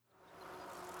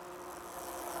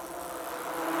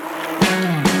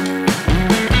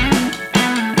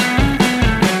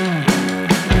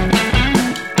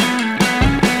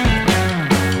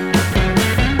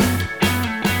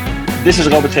This is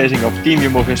Robert Gezing of Team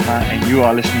Jumbo-Visma and you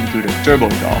are listening to the Turbo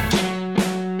Talks.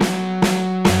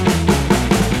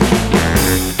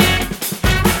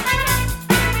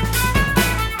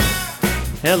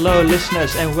 Hello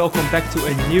listeners and welcome back to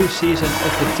a new season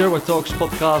of the Turbo Talks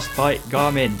podcast by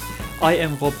Garmin. I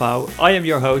am Rob Pauw, I am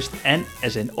your host, and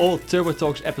as in all Turbo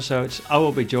Talks episodes, I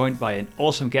will be joined by an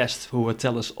awesome guest who will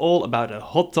tell us all about a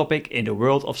hot topic in the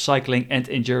world of cycling and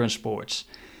endurance sports.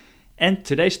 And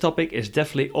today's topic is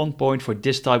definitely on point for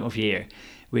this time of year.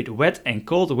 With wet and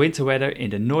cold winter weather in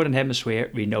the Northern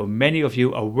Hemisphere, we know many of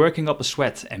you are working up a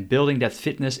sweat and building that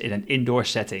fitness in an indoor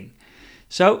setting.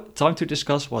 So, time to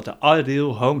discuss what the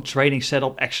ideal home training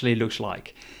setup actually looks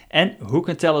like. And who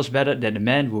can tell us better than the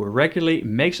man who regularly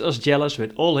makes us jealous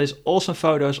with all his awesome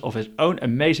photos of his own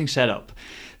amazing setup.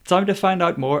 Time to find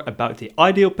out more about the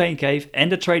ideal pain cave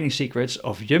and the training secrets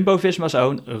of Jumbo-Visma's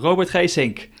own Robert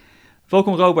Gezing.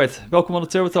 Welcome Robert, welcome on the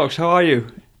Turbo Talks, how are you?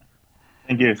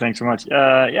 Thank you, thanks so much.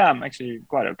 I'm actually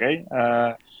quite okay.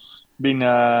 Been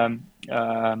a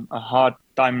hard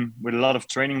time with a lot of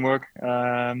training work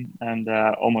and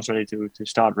almost ready to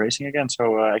start racing again.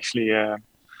 So actually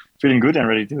feeling good and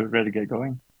ready to get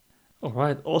going. All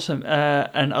right, awesome.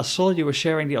 And I saw you were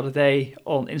sharing the other day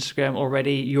on Instagram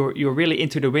already. You're really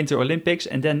into the Winter Olympics,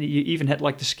 and then you even had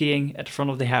like the skiing at the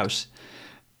front of the house.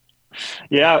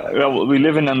 Yeah, well, we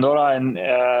live in Andorra, and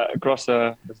across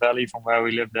the valley from where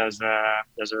we live, there's a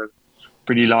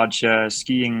pretty large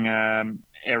skiing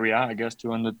area. I guess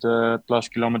 200 plus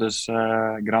kilometers,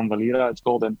 Gran Valira it's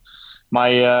called. And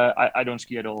I don't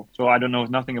ski at all, so I don't know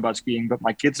nothing about skiing. But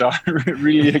my kids are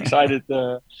really excited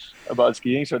about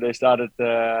skiing, so they started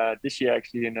this year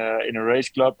actually in a race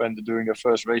club and doing their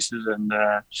first races. And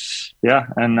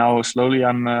and now slowly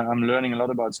I'm learning a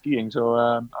lot about skiing.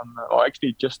 So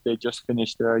they just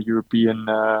finished European.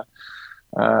 I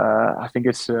think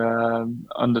it's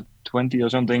under 20 or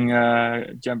something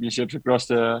championships across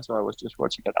the. So I was just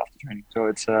watching that after training. So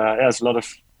it's there's a lot of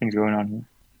things going on here.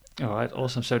 All right,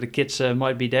 awesome. So the kids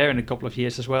might be there in a couple of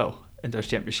years as well in those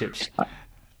championships.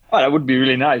 Oh, that would be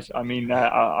really nice. I mean,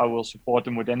 I will support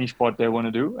them with any sport they want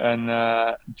to do, and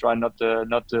try not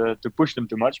to push them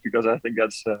too much because I think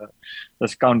that's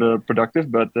counterproductive.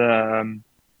 But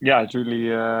it's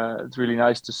really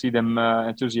nice to see them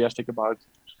enthusiastic about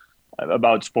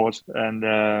sports. And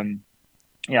I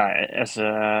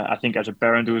think as a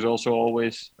parent who is also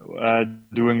always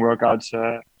doing workouts.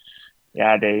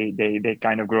 They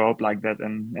kind of grow up like that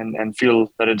and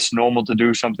feel that it's normal to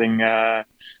do something up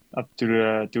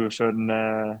to a certain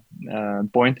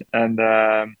point, and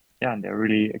they're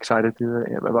really excited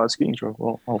about skiing.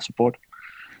 So I'll support.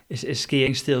 Is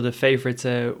skiing still the favorite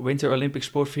Winter Olympic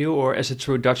sport for you, or as a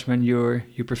true Dutchman, you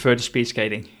prefer the speed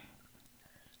skating?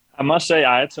 I must say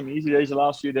I had some easy days the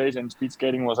last few days, and speed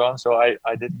skating was on. So I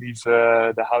did leave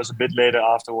the house a bit later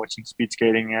after watching speed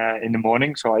skating in the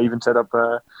morning. So I even set up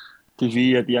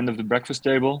TV at the end of the breakfast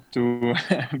table to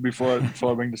before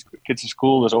I bring the kids to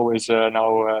school. There's always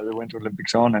now the Winter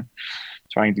Olympics on, and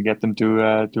trying to get them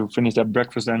to finish their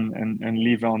breakfast and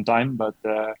leave on time. But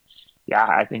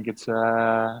I think it's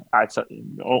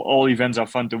all events are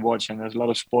fun to watch, and there's a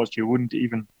lot of sports I wouldn't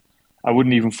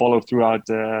even follow throughout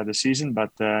the season,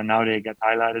 but now they get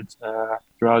highlighted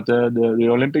throughout the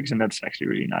Olympics, and that's actually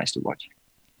really nice to watch.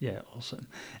 Yeah, awesome.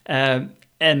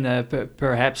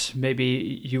 Perhaps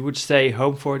maybe you would stay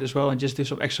home for it as well and just do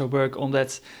some extra work on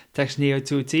that Tex Neo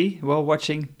 2T while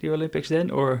watching the Olympics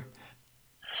then, or?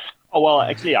 Oh, well,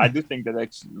 actually, I do think that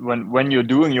when you're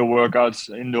doing your workouts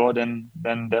indoor, then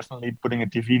definitely putting a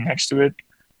TV next to it,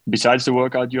 besides the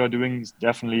workout you are doing, is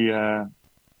definitely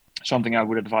something I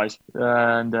would advise.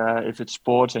 And if it's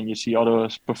sports and you see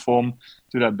others perform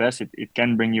to their best, it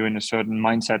can bring you in a certain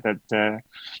mindset that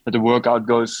the workout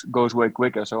goes way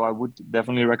quicker. So I would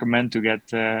definitely recommend to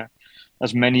get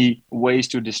as many ways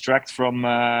to distract from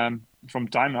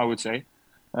time, I would say,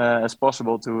 as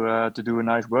possible to do a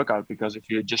nice workout. Because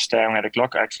if you're just staring at a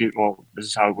clock, actually, well, this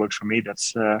is how it works for me.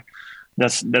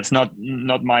 That's not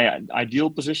my ideal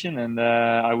position, and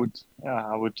I would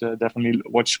definitely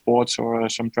watch sports or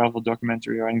some travel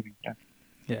documentary or anything.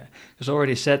 Yeah, as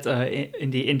already said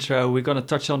in the intro, we're going to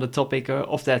touch on the topic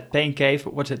of that pain cave.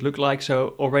 What's it look like?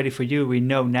 So already for you, we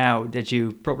know now that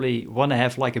you probably want to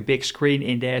have like a big screen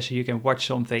in there so you can watch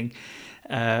something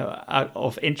out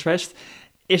of interest.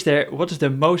 What is the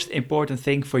most important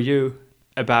thing for you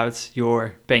about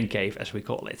your pain cave, as we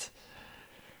call it?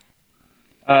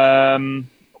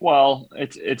 Well,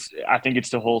 I think it's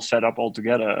the whole setup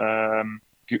altogether.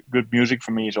 Good music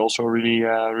for me is also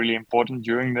really important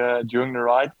during the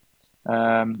ride.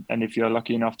 And if you're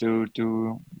lucky enough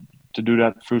to to do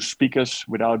that through speakers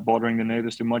without bothering the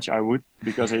neighbors too much, I would,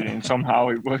 because somehow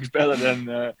it works better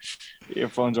than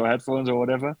earphones or headphones or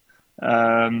whatever.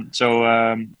 The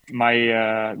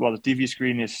TV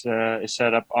screen is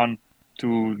set up on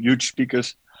two huge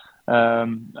speakers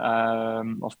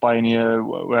of Pioneer,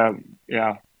 where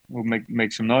will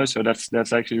make some noise. So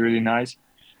that's actually really nice.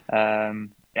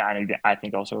 I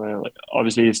think also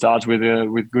obviously it starts with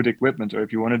good equipment. Or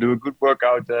if you want to do a good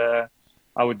workout,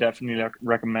 I would definitely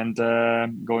recommend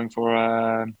going for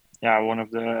one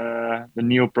of the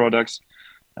Neo products.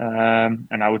 And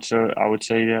I would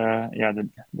say the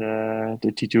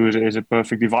T2 is a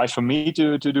perfect device for me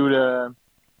to do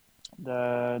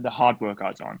the hard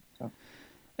workouts on. So.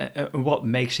 What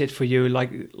makes it for you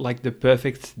like the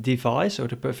perfect device, or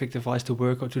the perfect device to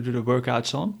work or to do the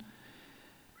workouts on?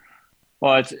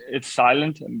 Well, it's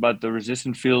silent, but the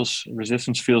resistance feels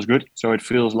good. So it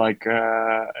feels like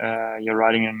you're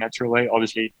riding in a natural way.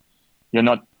 Obviously, you're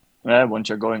not once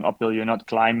you're going uphill, you're not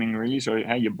climbing really. So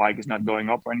your bike is not going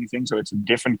up or anything. So it's a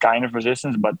different kind of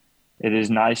resistance, but it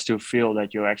is nice to feel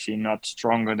that you're actually not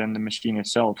stronger than the machine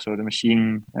itself. So the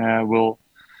machine will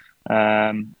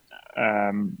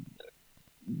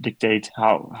dictate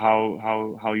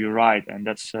how you ride, and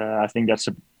that's I think that's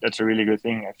a really good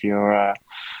thing. If you're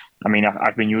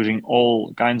I've been using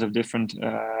all kinds of different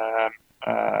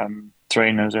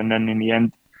trainers, and then in the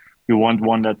end, you want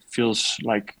one that feels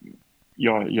like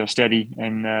you're steady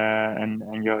and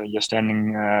you're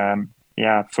standing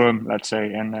firm, let's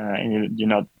say, and you're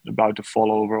not about to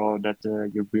fall over or that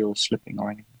your wheel is slipping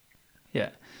or anything. Yeah,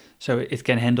 so it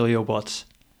can handle your watts.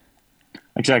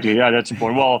 Exactly. Yeah, that's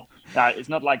important. Well, it's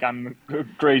not like I'm a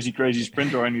crazy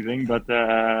sprinter or anything, but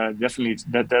definitely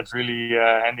that's really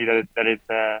handy that it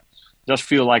does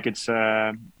feel like it's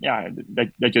that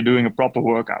you're doing a proper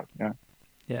workout. Yeah.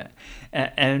 Yeah,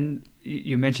 and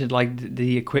you mentioned like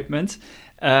the equipment.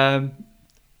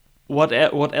 What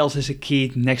else is a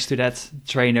key next to that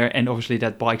trainer and obviously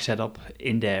that bike setup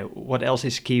in there? What else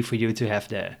is key for you to have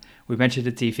there? We mentioned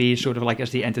the TV sort of like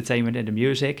as the entertainment and the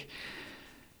music.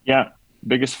 Yeah,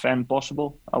 biggest fan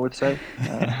possible, I would say.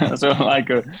 So like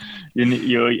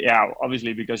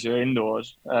obviously because you're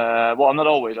indoors. Well, not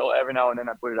always. Every now and then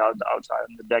I put it outside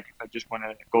on the deck if I just want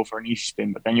to go for an easy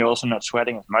spin. But then you're also not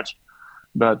sweating as much.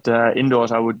 But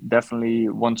indoors, I would definitely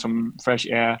want some fresh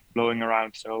air blowing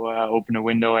around. So open a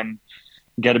window and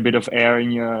get a bit of air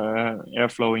in your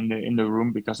airflow in the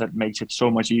room, because that makes it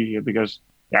so much easier. Because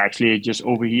actually, it's just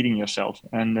overheating yourself.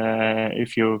 And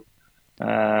if you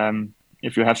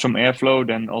have some airflow,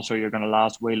 then also you're gonna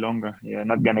last way longer. You're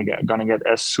not gonna get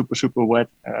as super wet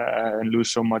and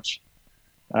lose so much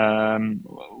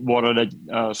water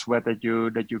sweat that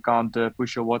you can't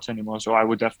push your watts anymore. So I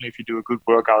would definitely, if you do a good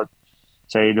workout,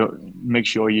 say make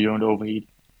sure you don't overheat.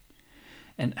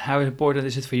 And how important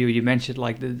is it for you? You mentioned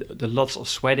like the lots of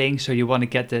sweating, so you want to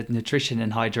get the nutrition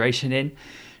and hydration in.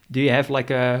 Do you have like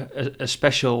a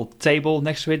special table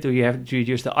next to it? Do you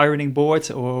use the ironing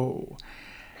board, or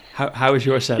how is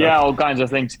your setup? Yeah, all kinds of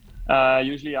things.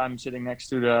 Usually I'm sitting next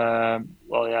to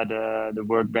the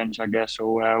workbench, I guess,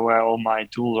 or where all my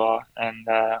tools are, and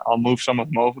I'll move some of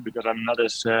them over because I'm not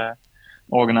as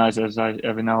organized as I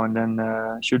every now and then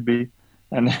should be.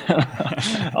 And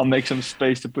I'll make some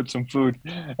space to put some food.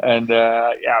 And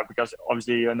because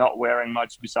obviously you're not wearing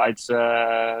much besides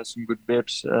some good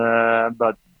bibs.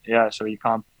 But yeah, so you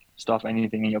can't stuff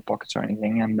anything in your pockets or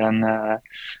anything. And then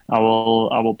I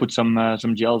will put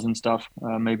some gels and stuff.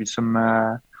 Maybe some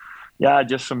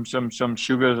just some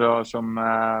sugars or some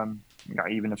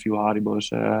even a few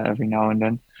Haribos every now and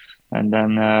then. And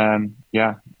then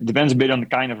it depends a bit on the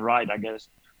kind of ride, I guess.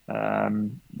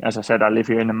 As I said, I live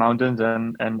here in the mountains,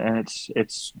 and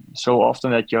it's so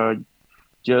often that you're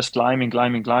just climbing,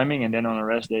 and then on a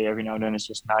rest day, every now and then it's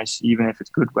just nice, even if it's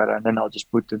good weather, and then I'll just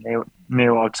put the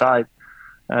Neo outside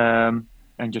and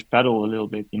just pedal a little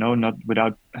bit, not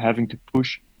without having to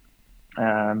push,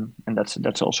 and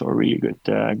that's also a really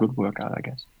good workout, I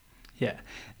guess. Yeah,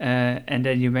 and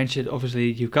then you mentioned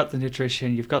obviously you've got the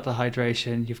nutrition, you've got the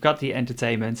hydration, you've got the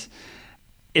entertainment.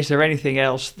 Is there anything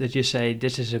else that you say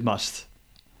this is a must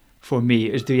for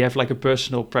me? Do you have like a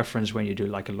personal preference when you do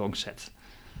like a long set?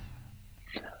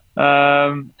 I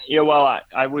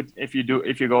would, if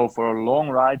you go for a long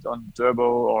ride on turbo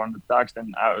or on the Tacx,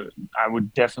 then I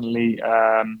would definitely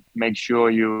make sure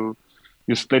you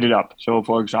split it up. So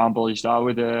for example, you start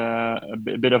with a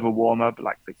bit of a warm up,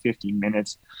 like 15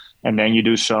 minutes, and then you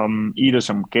do either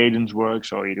some cadence work,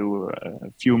 so you do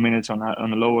a few minutes on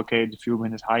a lower cadence, a few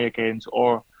minutes higher cadence,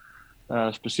 or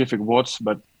specific watts.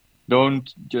 But don't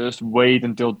just wait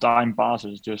until time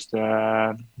passes. Just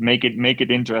make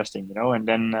it interesting, you know. And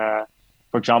then,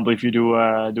 for example, if you do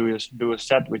a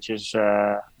set which is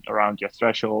around your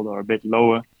threshold or a bit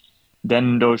lower,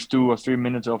 then those 2 or 3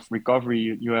 minutes of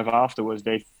recovery you have afterwards,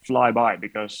 they fly by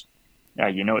because yeah,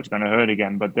 you know it's going to hurt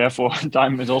again. But therefore,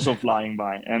 time is also flying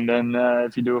by. And then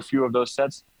if you do a few of those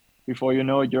sets, before you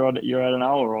know it, you're at an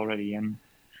hour already. And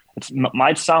it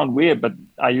might sound weird, but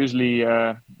I usually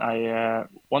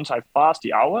once I pass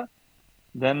the hour,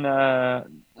 then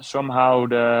somehow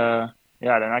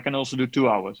then I can also do 2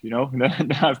 hours. You know,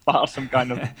 then I've passed some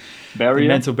kind of The barrier.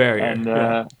 mental barrier. And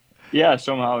yeah,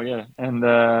 somehow, yeah. And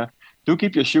do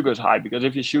keep your sugars high, because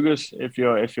if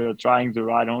you're trying to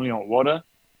ride only on water,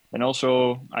 then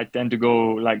also I tend to go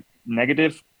like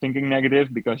negative, thinking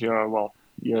negative, because you're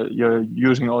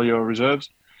using all your reserves,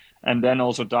 and then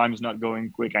also time is not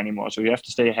going quick anymore. So you have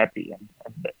to stay happy, and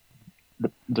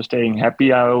the staying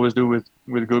happy I always do with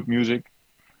good music.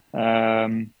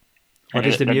 What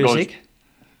is the music?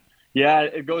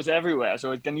 It goes everywhere.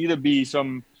 So it can either be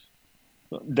some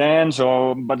dance,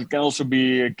 but it can also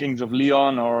be Kings of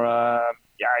Leon, or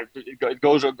it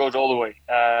goes all the way.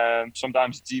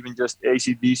 Sometimes it's even just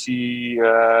AC/DC.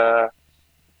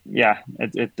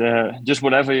 Just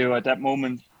whatever you at that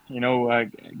moment,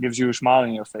 gives you a smile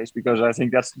on your face, because I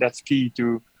think that's key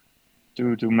to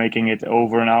making it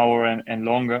over an hour and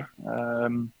longer.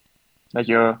 That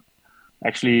you're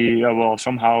actually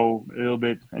somehow a little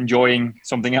bit enjoying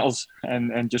something else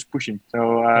and just pushing.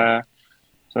 So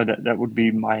that would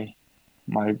be my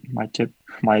tip,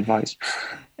 my advice.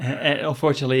 And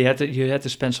unfortunately, you had to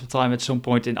spend some time at some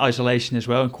point in isolation as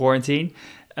well, in quarantine.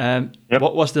 Yep.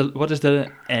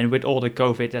 And with all the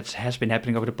COVID that has been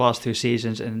happening over the past 2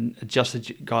 seasons and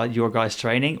adjusted your guys'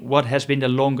 training, what has been the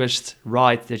longest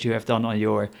ride that you have done on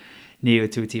your Neo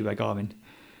 2T by Garmin?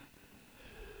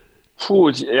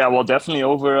 Definitely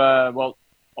over.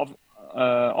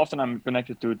 Often I'm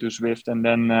connected to Zwift, and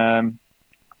then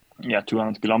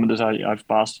 200 kilometers I've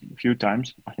passed a few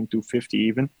times. I think 250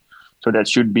 even. So that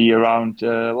should be around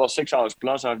 6 hours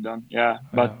plus I've done. Yeah,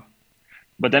 wow.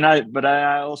 But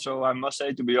I also, I must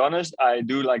say, to be honest, I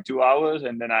do like 2 hours,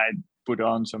 and then I put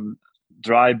on some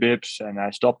dry bips and I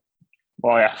stop.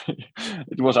 Well, yeah,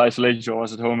 it was isolation, so I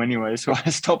was at home anyway. So I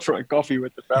stopped for a coffee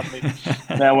with the family,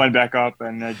 and then I went back up,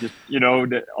 and I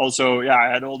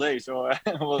had all day, so it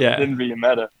didn't really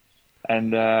matter.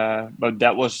 And but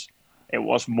it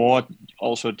was more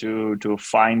also to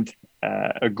find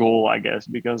a goal, I guess,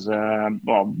 because when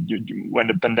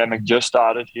the pandemic just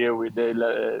started here, they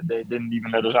didn't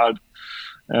even let us out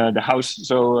the house.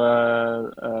 So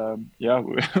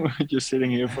we're just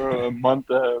sitting here for a month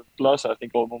plus, I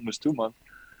think almost 2 months.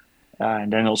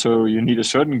 And then also you need a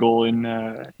certain goal in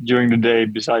during the day,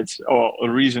 besides a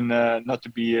reason not to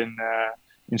be in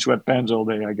sweatpants all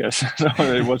day, I guess. So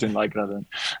it wasn't like that then.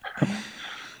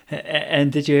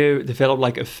 And did you develop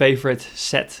like a favorite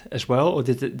set as well, or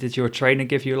did your trainer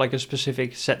give you like a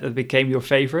specific set that became your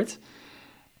favorite?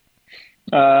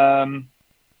 But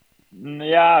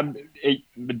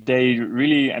they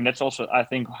really, and that's also I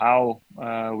think how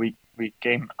we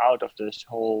came out of this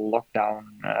whole lockdown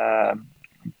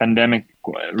pandemic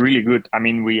really good. I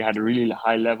mean, we had a really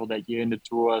high level that year in the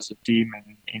tour as a team,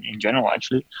 and in general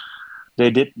actually. They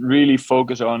did really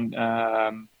focus on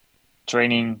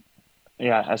training,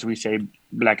 as we say,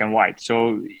 black and white.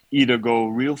 So either go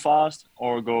real fast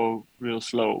or go real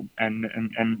slow,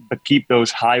 but keep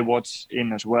those high watts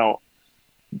in as well,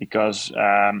 because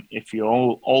if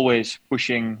you're always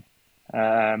pushing,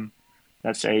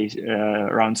 let's say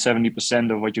around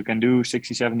 70% of what you can do,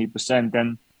 60-70%,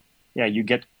 then you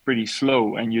get pretty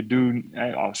slow, and you do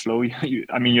slow.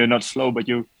 You're not slow, but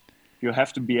you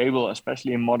have to be able,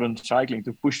 especially in modern cycling,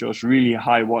 to push those really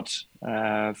high watts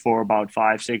for about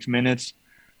 5-6 minutes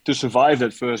to survive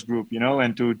that first group,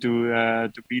 and to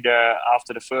be there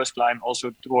after the first climb,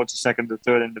 also towards the second, the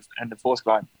third, and the fourth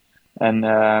climb. And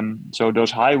so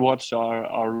those high watts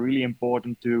are really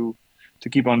important to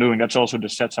keep on doing. That's also the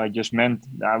sets I just meant.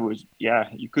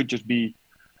 You could just be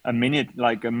a minute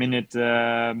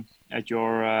at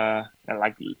your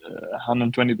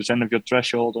 120% of your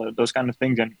threshold, or those kind of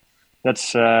things, and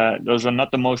that's those are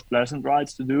not the most pleasant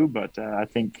rides to do. But I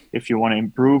think if you want to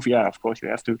improve, of course you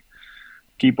have to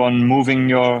keep on moving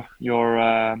your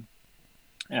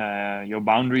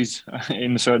boundaries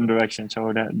in a certain direction.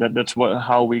 So that's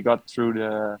how we got through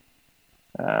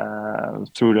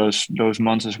through those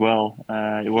months as well.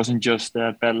 It wasn't just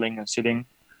pedaling and sitting.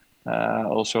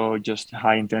 also just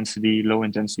high intensity, low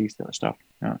intensity stuff.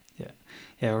 Yeah.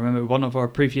 Yeah, I remember one of our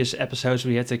previous episodes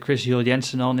we had Chris Juhl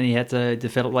Jensen on, and he had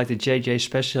developed like the JJ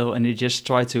special, and he just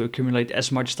tried to accumulate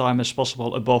as much time as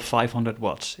possible above 500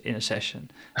 watts in a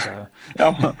session. So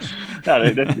Yeah,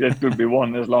 yeah, that could be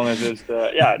one, as long as it's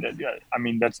yeah. I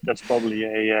mean, that's probably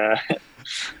a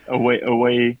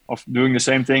way of doing the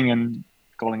same thing and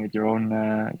calling it your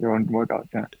own workout.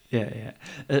 Yeah.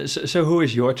 yeah. So who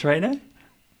is your trainer?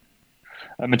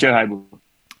 Mathieu Heijboer.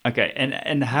 Okay,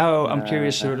 and how, I'm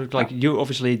curious, sort of like you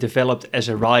obviously developed as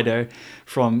a rider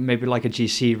from maybe like a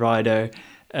GC rider,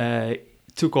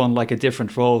 took on like a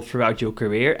different role throughout your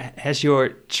career. Has your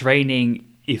training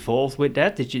evolved with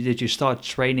that? Did you start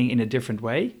training in a different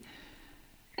way?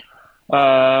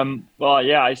 Well,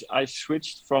 yeah, I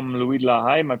switched from Louis de la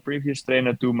Haye, my previous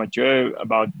trainer, to Mathieu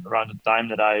about around the time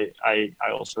that I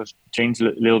also changed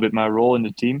a little bit my role in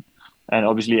the team. And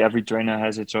obviously, every trainer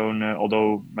has its own.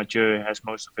 Although Mathieu has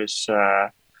most of his,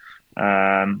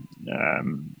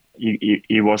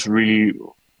 he was really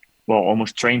well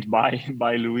almost trained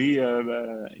by Louis.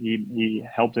 He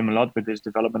helped him a lot with his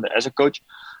development as a coach.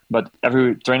 But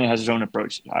every trainer has his own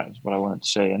approach. Is what I wanted to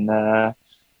say. And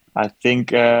I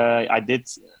think I did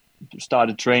start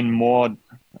to train more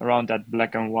around that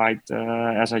black and white,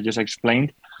 as I just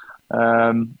explained.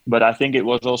 But I think it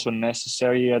was also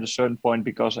necessary at a certain point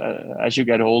because as you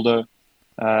get older,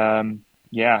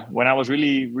 when I was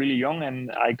really, really young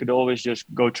and I could always just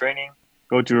go training,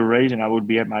 go to a race, and I would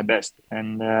be at my best.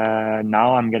 And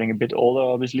now I'm getting a bit older,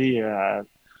 obviously.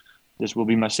 This will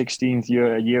be my 16th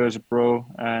year as a pro,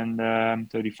 and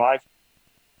 35.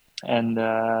 And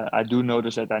I do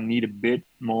notice that I need a bit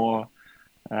more,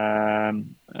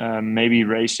 maybe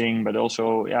racing, but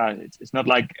also, it's not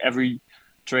like every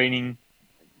training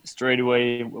straight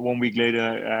away 1 week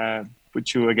later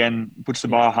puts the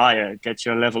bar higher, gets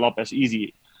your level up as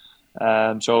easy.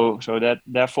 So that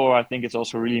therefore I think it's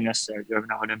also really necessary to every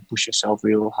now and then push yourself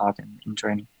real hard in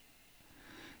training.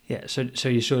 Yeah, so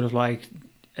you sort of like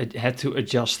had to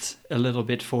adjust a little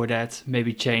bit for that,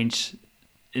 maybe change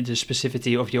the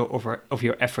specificity of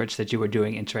your efforts that you were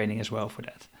doing in training as well for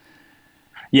that.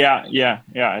 Yeah.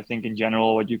 I think in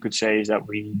general, what you could say is that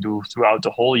we do throughout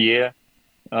the whole year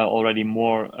already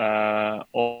more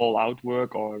all-out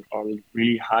work or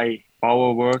really high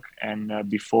power work, and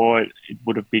before it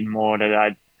would have been more that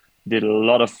I did a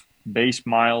lot of base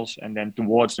miles, and then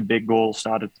towards the big goal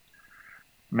started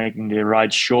making the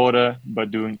ride shorter,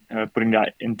 but putting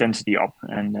that intensity up,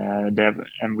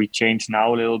 and we changed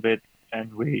now a little bit,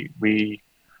 and we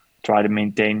try to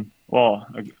maintain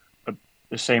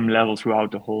the same level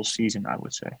throughout the whole season, I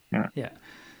would say. Yeah.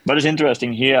 But it's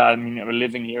interesting here. I mean, we're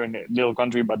living here in a little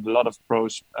country, but a lot of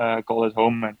pros call it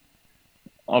home, and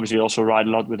obviously also ride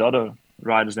a lot with other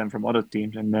riders than from other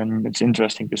teams. And then it's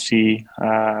interesting to see,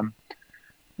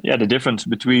 the difference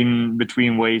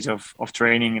between ways of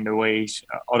training and the ways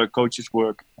other coaches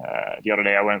work. The other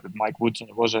day I went with Mike Woods,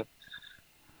 and it was a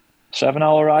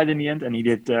 7-hour ride in the end, and he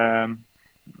did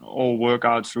all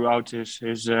workouts throughout his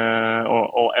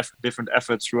different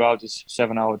efforts throughout his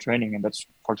 7-hour training, and that's,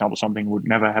 for example, something would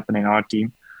never happen in our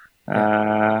team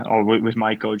or with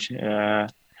my coach. The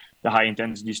high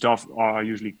intensity stuff are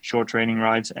usually short training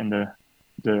rides, and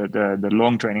the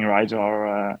long training rides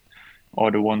are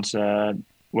the ones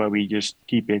where we just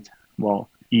keep it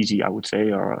easy, I would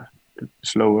say, or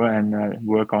slower, and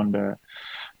work on the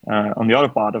other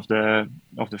part of the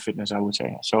fitness, I would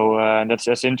say. So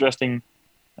that's interesting.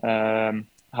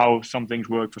 How some things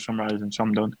work for some riders and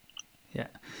some don't. Yeah.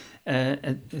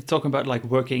 And talking about like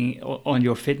working on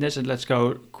your fitness, and let's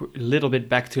go a little bit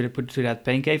back to that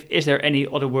pain cave. Is there any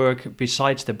other work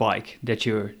besides the bike that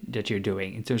you're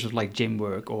doing in terms of like gym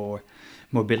work or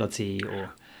mobility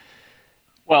or?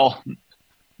 Well,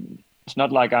 it's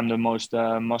not like I'm the most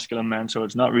muscular man, so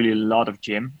it's not really a lot of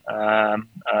gym.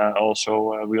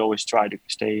 Also, we always try to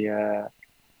stay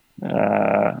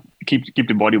keep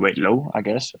the body weight low, I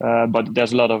guess. But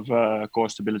there's a lot of core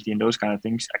stability and those kind of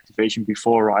things, activation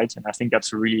before rides, and I think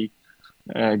that's a really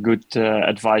good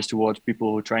advice towards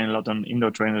people who train a lot on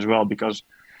indoor training as well, because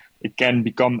it can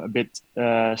become a bit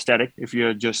static if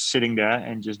you're just sitting there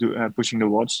and just pushing the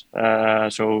watts.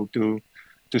 So to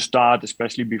start,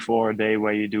 especially before a day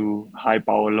where you do high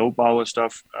power, low power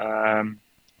stuff,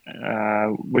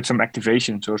 with some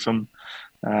activation, so some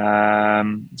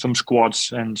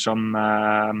squats and some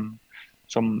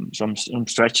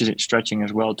stretching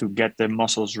as well, to get the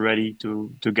muscles ready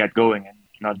to get going, and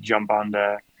not jump on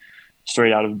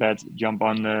straight out of bed, jump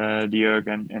on the erg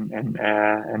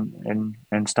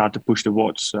and start to push the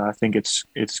watts. So I think it's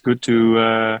good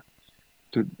to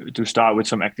to start with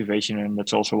some activation, and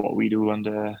that's also what we do on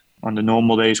the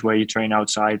normal days where you train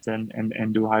outside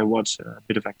and do high watts, a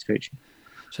bit of activation.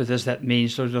 So does that mean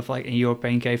sort of like in your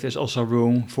pain cave, there's also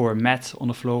room for a mat on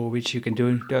the floor which you can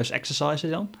do those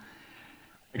exercises on?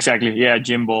 Exactly. Yeah,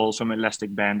 gym balls, some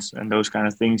elastic bands, and those kind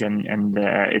of things. And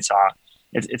it's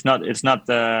not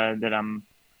that I'm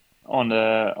on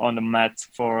the mat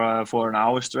for an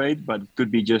hour straight, but it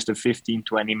could be just a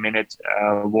 15-20 minute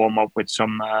warm up with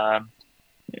some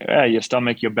your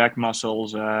stomach, your back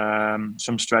muscles,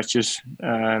 some stretches,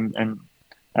 and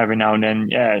every now and then,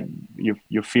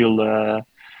 you feel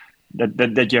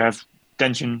that you have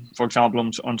tension, for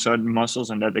example, on certain muscles,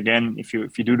 and that again, if you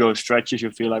do those stretches, you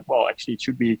feel like, well, actually,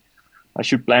 I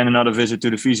should plan another visit to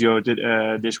the physio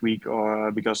this week,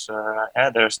 or because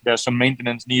there's some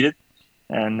maintenance needed,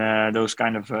 and those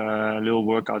kind of little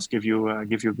workouts give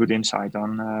you good insight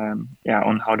on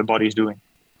how the body is doing.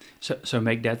 So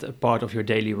make that a part of your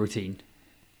daily routine.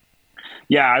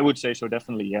 Yeah, I would say so,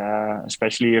 definitely.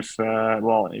 Especially if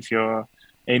you're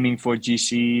aiming for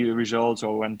GC results,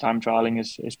 or when time trialing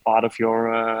is part of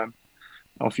your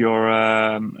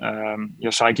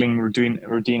cycling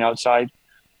routine outside,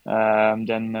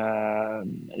 then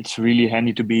it's really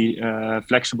handy to be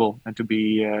flexible and to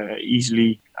be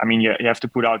easily. I mean, you have to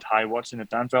put out high watts in a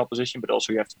time trial position, but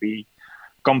also you have to be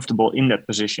comfortable in that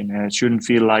position, and it shouldn't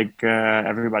feel like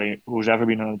everybody who's ever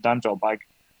been on a time trial bike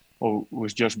or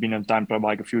who's just been on a time trial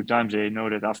bike a few times, they know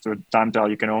that after a time trial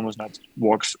you can almost not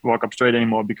walk up straight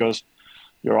anymore because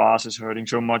your ass is hurting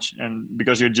so much, and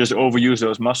because you just overuse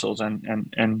those muscles,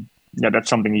 and that's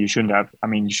something you shouldn't have. I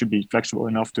mean, you should be flexible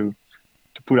enough to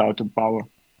put out the power.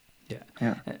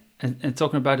 Yeah. And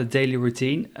talking about a daily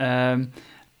routine,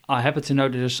 I happen to know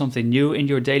that there's something new in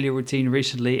your daily routine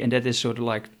recently, and that is sort of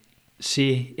like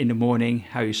see in the morning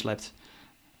how you slept.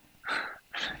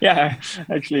 Yeah,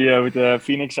 actually, with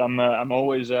Phoenix, I'm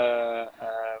always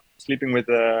sleeping with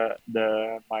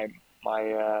my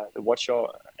watch on,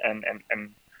 and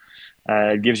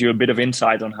it gives you a bit of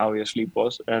insight on how your sleep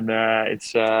was, and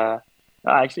it's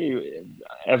actually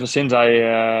ever since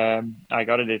I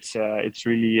got it, it's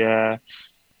really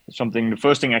something. The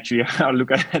first thing actually I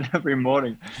look at it every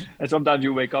morning, and sometimes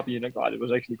you wake up and you think, "God, it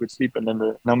was actually good sleep," and then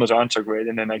the numbers aren't so great,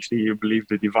 and then actually you believe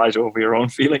the device over your own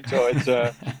feeling. So it's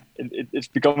it's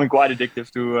becoming quite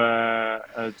addictive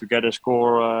to get a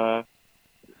score.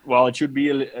 Well, it should be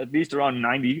at least around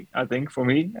 90, I think, for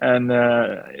me, and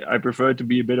I prefer it to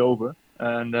be a bit over,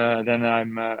 and then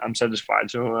I'm satisfied.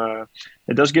 So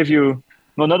it does give you.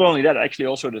 Well, not only that, actually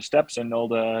also the steps and all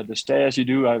the stairs you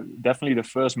do. Definitely the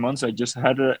first months I just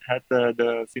had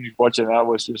the Phoenix watch, and I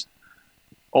was just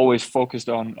always focused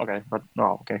on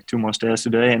 2 more stairs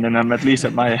today, and then I'm at least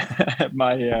at my at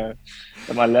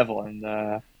my level, and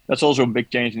that's also a big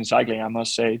change in cycling, I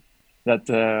must say. That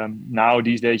now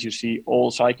these days you see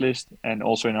all cyclists, and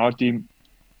also in our team,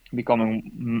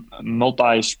 becoming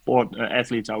multi-sport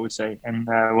athletes, I would say. And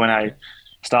when I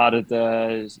started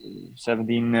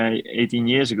 17, 18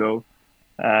 years ago,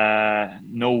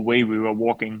 no way we were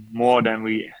walking more than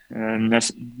we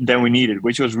needed,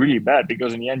 which was really bad,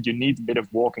 because in the end you need a bit of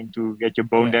walking to get your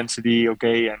bone density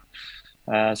okay.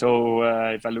 And so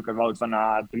if I look at Wout van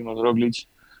Aert, Primož Roglič,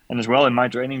 and as well in my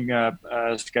training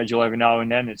schedule, every now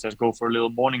and then it says go for a little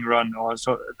morning run, or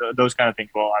so those kind of things.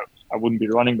 Well, I wouldn't be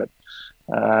running, but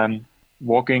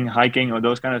walking, hiking, or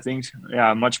those kind of things,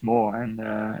 much more. And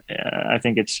I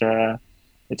think it's a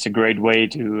great way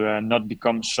to not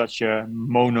become such a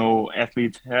mono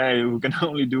athlete who can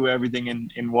only do everything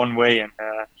in one way. And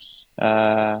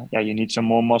you need some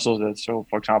more muscles. So,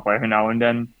 for example, every now and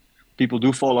then people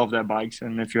do fall off their bikes,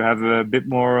 and if you have a bit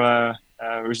more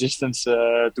resistance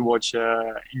towards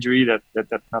injury, that's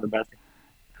not a bad thing.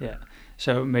 Yeah.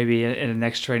 So maybe in the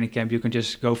next training camp you can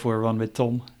just go for a run with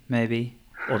Tom, maybe.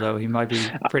 Although he might be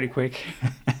pretty quick.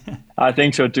 I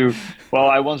think so too. Well,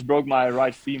 I once broke my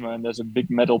right femur, and there's a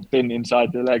big metal pin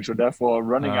inside the leg. So therefore,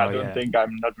 running, I don't think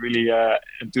I'm not really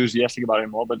enthusiastic about it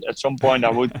anymore. But at some point,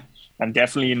 I would, and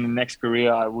definitely in the next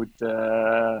career, I would,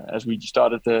 as we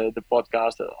started the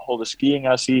podcast, all the skiing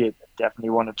I see, I definitely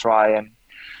want to try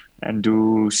and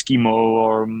do skimo,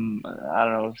 or I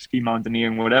don't know, ski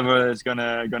mountaineering, whatever it's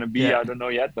gonna be. Yeah. I don't know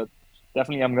yet, but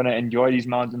definitely I'm gonna enjoy these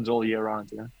mountains all year round.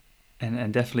 Yeah.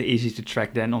 And definitely easy to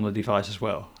track then on the device as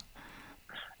well.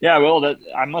 Yeah, well, that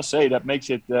I must say that makes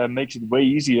it way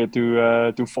easier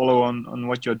to follow on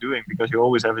what you're doing, because you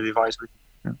always have a device with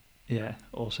you. Yeah,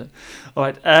 awesome. All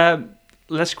right,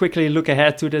 let's quickly look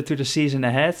ahead to the season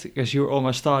ahead, because you're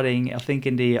almost starting, I think,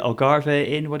 in the Algarve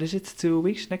in, what is it, 2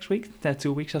 weeks next week?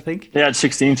 2 weeks, I think. Yeah, it's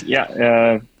 16th.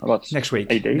 Yeah, next week.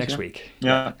 8 days. Next week.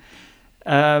 Yeah.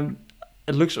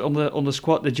 it looks on the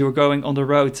squad that you were going on the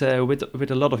road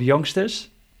with a lot of youngsters.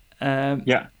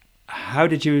 Yeah. How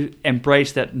did you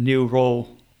embrace that new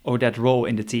role or that role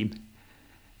in the team?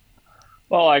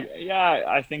 Well,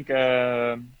 I think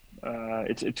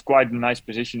it's quite a nice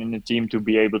position in the team to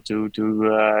be able to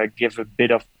give a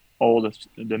bit of all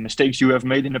the mistakes you have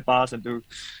made in the past and to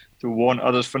warn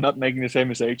others for not making the same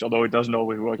mistakes. Although it doesn't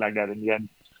always work like that in the end.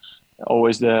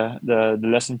 Always the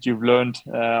lessons you've learned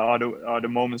are the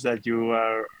moments that you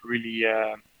really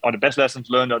are the best lessons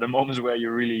learned are the moments where you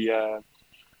really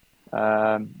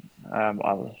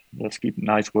let's keep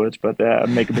nice words, but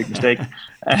make a big mistake,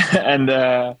 and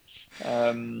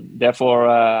therefore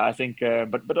I think.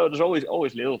 But there's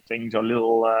always little things or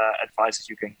little advices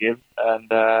you can give,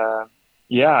 and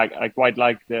I quite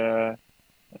like the.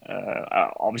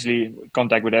 Obviously,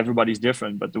 contact with everybody is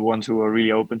different, but the ones who are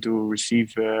really open to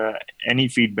receive any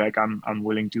feedback, I'm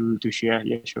willing to share.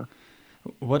 Yeah, sure.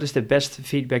 What is the best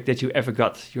feedback that you ever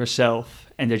got yourself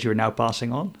and that you're now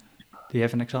passing on? Do you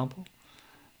have an example?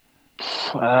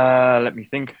 Let me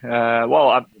think.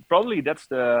 Probably that's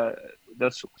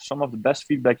some of the best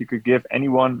feedback you could give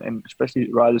anyone, and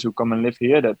especially riders who come and live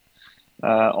here. That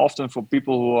often for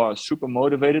people who are super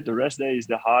motivated, the rest day is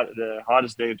the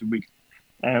hardest day of the week.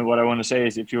 And what I want to say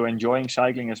is, if you're enjoying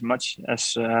cycling as much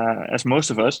as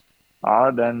most of us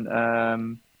are, then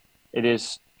it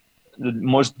is the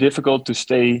most difficult to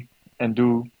stay and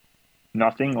do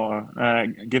nothing or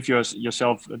give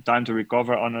yourself time to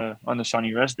recover on a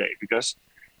sunny rest day, because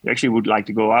you actually would like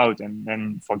to go out and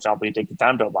then, for example, you take the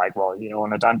time trial bike. Well,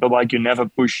 on a time trial bike, you never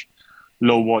push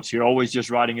low watts. You're always just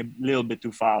riding a little bit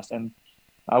too fast. And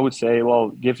I would say, well,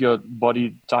 give your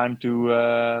body time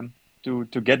to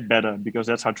get better, because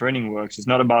that's how training works. It's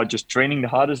not about just training the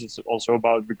hardest. It's also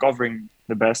about recovering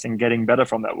the best and getting better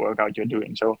from that workout you're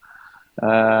doing. So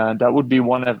that would be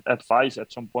one advice.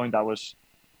 At some point, I was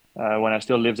when I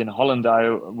still lived in Holland, I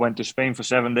went to Spain for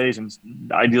 7 days, and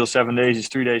the ideal 7 days is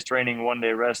 3 days training, 1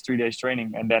 day rest, 3 days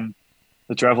training, and then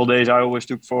the travel days I always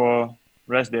took for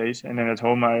rest days, and then at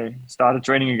home I started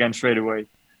training again straight away.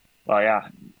 Well, yeah,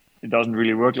 it doesn't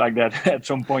really work like that. At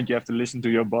some point, you have to listen to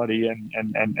your body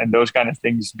and those kind of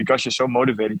things. Because you're so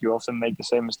motivated, you often make the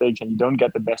same mistakes and you don't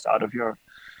get the best out of your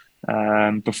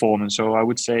performance. So I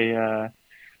would say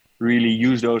really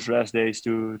use those rest days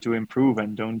to improve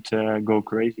and don't go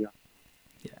crazy.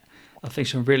 Yeah, I think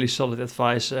some really solid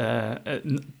advice.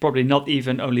 Probably not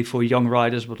even only for young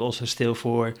riders, but also still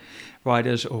for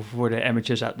riders or for the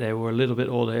amateurs out there who are a little bit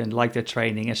older and like their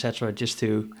training, etc. Just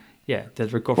to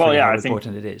that recovery, how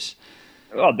important it is.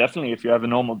 Well, definitely. If you have a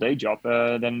normal day job,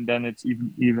 then it's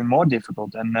even more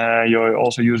difficult, and you're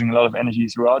also using a lot of energy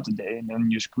throughout the day, and then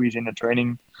you squeeze in the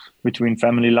training between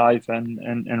family life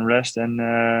and rest and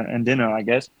dinner, I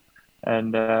guess,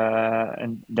 and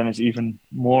then it's even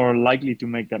more likely to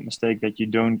make that mistake that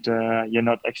you're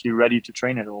not actually ready to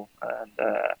train at all, and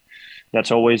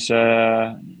that's always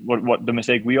what the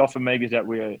mistake we often make is that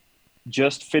we're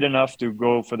just fit enough to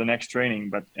go for the next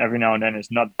training, but every now and then it's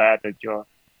not bad that you're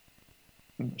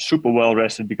super well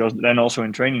rested, because then also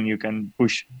in training you can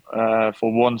push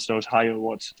for once those higher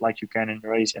watts like you can in the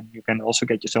race, and you can also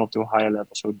get yourself to a higher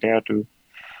level. So dare to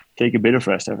take a bit of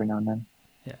rest every now and then.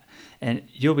 Yeah, and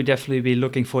you'll definitely be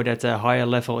looking for that higher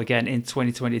level again in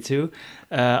 2022.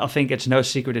 I think it's no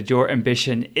secret that your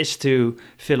ambition is to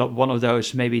fill up one of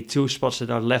those maybe 2 spots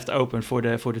that are left open for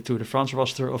the Tour de France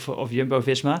roster of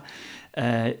Jumbo-Visma.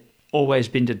 Always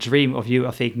been the dream of you,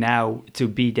 I think, now to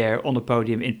be there on the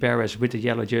podium in Paris with the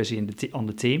yellow jersey on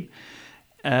the team.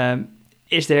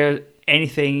 Is there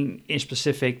anything in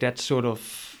specific that sort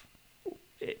of,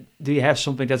 do you have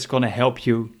something that's going to help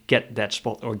you get that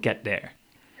spot or get there?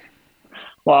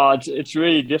 Well, it's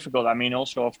really difficult. I mean,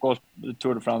 also, of course, the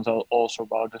Tour de France are also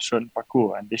about a certain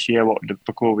parcours. And this year, the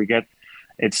parcours we get,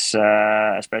 it's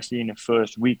especially in the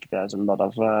first week, there's a lot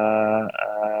of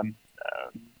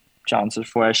chances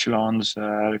for echelons,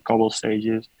 cobble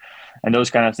stages, and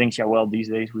those kind of things. Yeah, well, these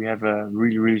days we have a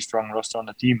really, really strong roster on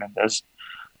the team, and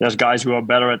there's guys who are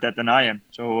better at that than I am.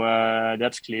 So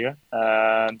that's clear.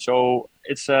 So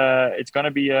it's going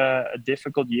to be a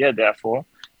difficult year, therefore.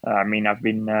 I mean, I've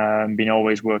been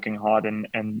always working hard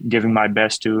and giving my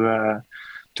best to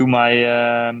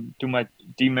my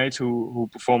teammates who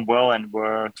performed well and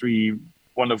were 3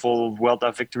 wonderful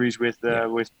Vuelta victories with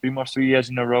Primoz 3 years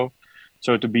in a row.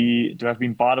 So to have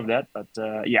been part of that, but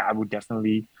I would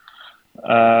definitely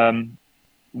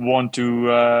want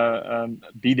to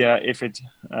be there if it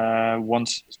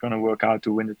once it's going to work out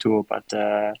to win the Tour. But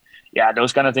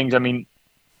those kind of things. I mean,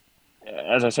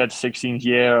 as I said, 16th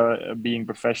year being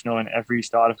professional, and every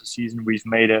start of the season we've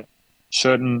made a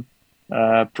certain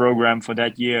program for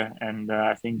that year, and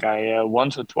I think I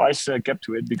once or twice kept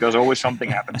to it because always something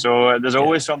happens. So there's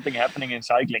always something happening in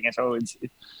cycling, and so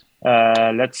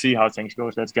let's see how things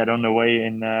goes. Let's get on the way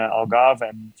in Algarve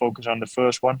and focus on the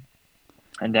first one,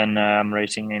 and then I'm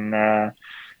racing in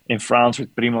France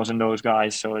with Primoz and those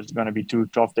guys. So it's going to be 2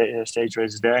 tough stage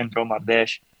races there in Tom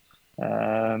Ardèche,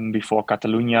 before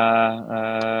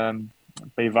Catalunya,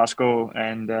 Pays Vasco,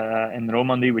 and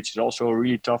Romandie, which is also a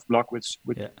really tough block with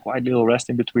quite little rest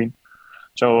in between.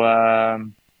 So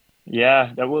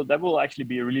that will actually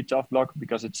be a really tough block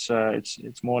because it's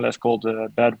more or less called a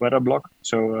bad weather block.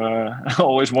 So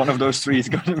always one of those 3 is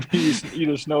going to be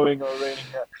either snowing or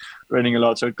raining a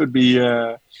lot. So it could be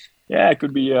a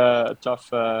tough.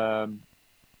 That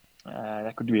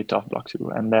could be a tough block too.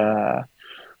 And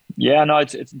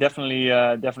it's definitely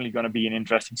going to be an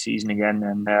interesting season again.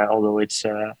 And although it's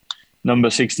number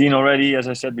 16 already, as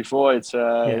I said before,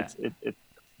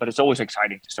 but it's always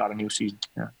exciting to start a new season.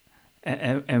 Yeah.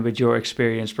 And with your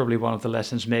experience, probably one of the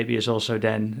lessons maybe is also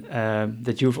then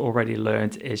that you've already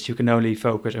learned is you can only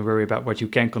focus and worry about what you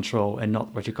can control and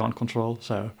not what you can't control.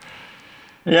 So.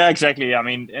 Yeah, exactly. I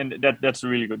mean, and that's a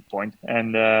really good point.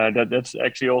 And that's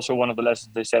actually also one of the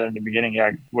lessons they said in the beginning.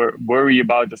 Yeah, worry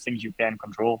about the things you can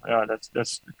control. Yeah,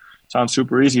 that's sounds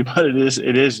super easy, but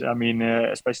it is. I mean,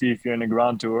 especially if you're in a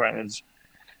Grand Tour and it's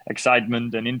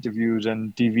excitement and interviews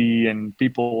and TV and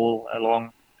people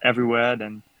along everywhere,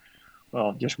 then,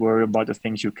 well, just worry about the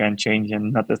things you can change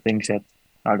and not the things that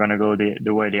are going to go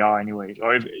the way they are anyways.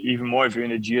 Or even more if you're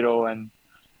in a Giro and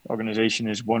organization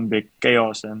is one big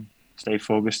chaos, and stay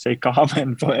focused, stay calm,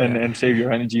 and save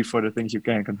your energy for the things you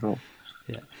can control.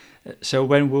 Yeah. So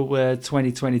when will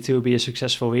 2022 be a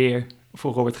successful year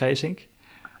for Robert Geesink?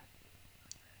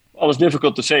 Well, it's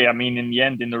difficult to say. I mean, in the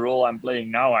end, in the role I'm playing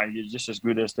now, I'm just as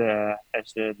good as the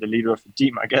leader of the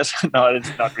team, I guess. No, it's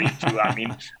not really true. I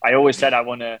mean, I always said I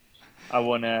want to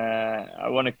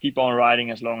keep on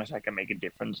riding as long as I can make a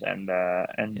difference, I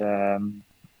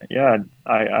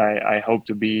hope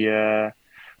to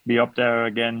be up there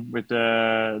again with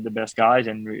the best guys,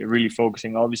 and really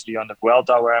focusing obviously on the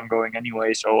Vuelta where I'm going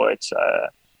anyway. So it's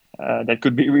that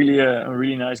could be really a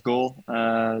really nice goal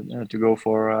to go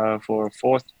for a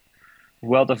 4th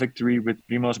Vuelta victory with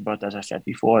Primoz. But as I said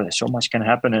before, there's so much can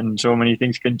happen and so many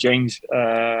things can change.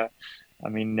 There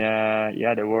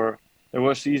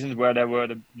were seasons where there were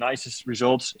the nicest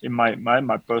results in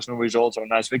my personal results or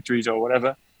nice victories or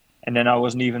whatever. And then I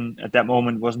wasn't even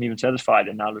satisfied.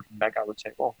 And now looking back, I would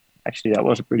say, well, actually, that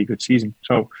was a pretty good season.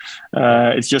 So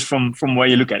it's just from where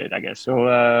you look at it, I guess. So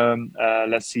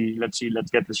let's see. Let's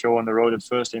get the show on the road at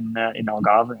first in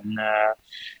Algarve.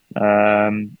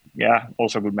 And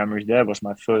also good memories there. It was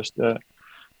my first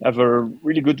ever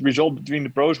really good result between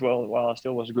the pros while I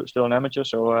still was still an amateur.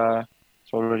 So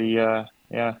it's already...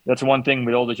 that's one thing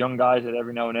with all the young guys that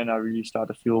every now and then I really start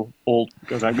to feel old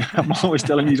because I'm always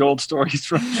telling these old stories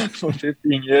from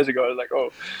 15 years ago. I was like,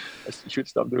 oh, I should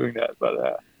stop doing that.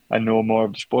 But I know more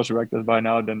of the sports directors by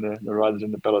now than the riders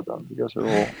in the peloton because they're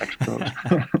all ex-pros.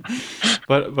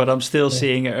 But I'm still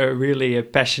seeing a really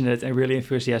passionate and really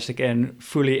enthusiastic and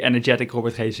fully energetic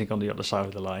Robert Geesink on the other side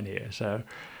of the line here. So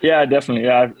yeah, definitely.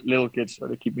 Yeah, I have little kids, so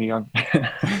they keep me young.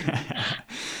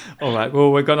 All right.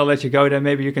 Well, we're gonna let you go then.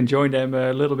 Maybe you can join them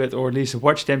a little bit, or at least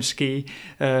watch them ski.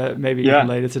 Maybe even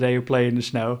later today, or play in the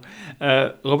snow.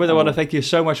 Robert, I want to thank you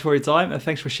so much for your time, and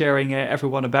thanks for sharing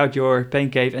everyone about your pain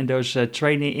cave and those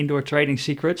indoor training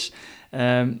secrets.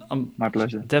 I'm my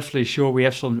pleasure. Definitely sure we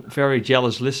have some very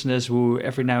jealous listeners who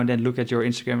every now and then look at your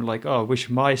Instagram and like, oh, I wish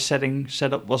my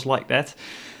setup was like that.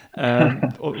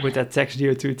 With that text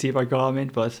DO2T by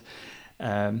Garmin, but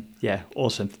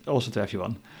awesome to have you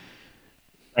on.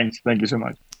 Thanks. Thank you so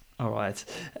much. All right.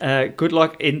 Good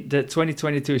luck in the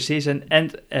 2022 season.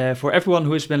 And for everyone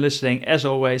who has been listening, as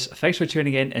always, thanks for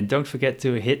tuning in. And don't forget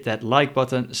to hit that like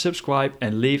button, subscribe,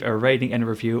 and leave a rating and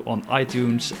review on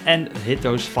iTunes. And hit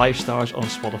those 5 stars on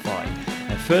Spotify.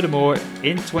 And furthermore,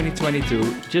 in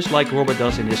 2022, just like Robert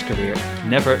does in his career,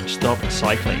 never stop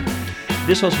cycling.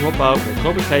 This was Rob Bouw with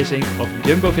Robert Geesink of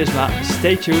Jumbo-Visma.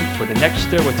 Stay tuned for the next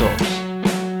Turbo Talks.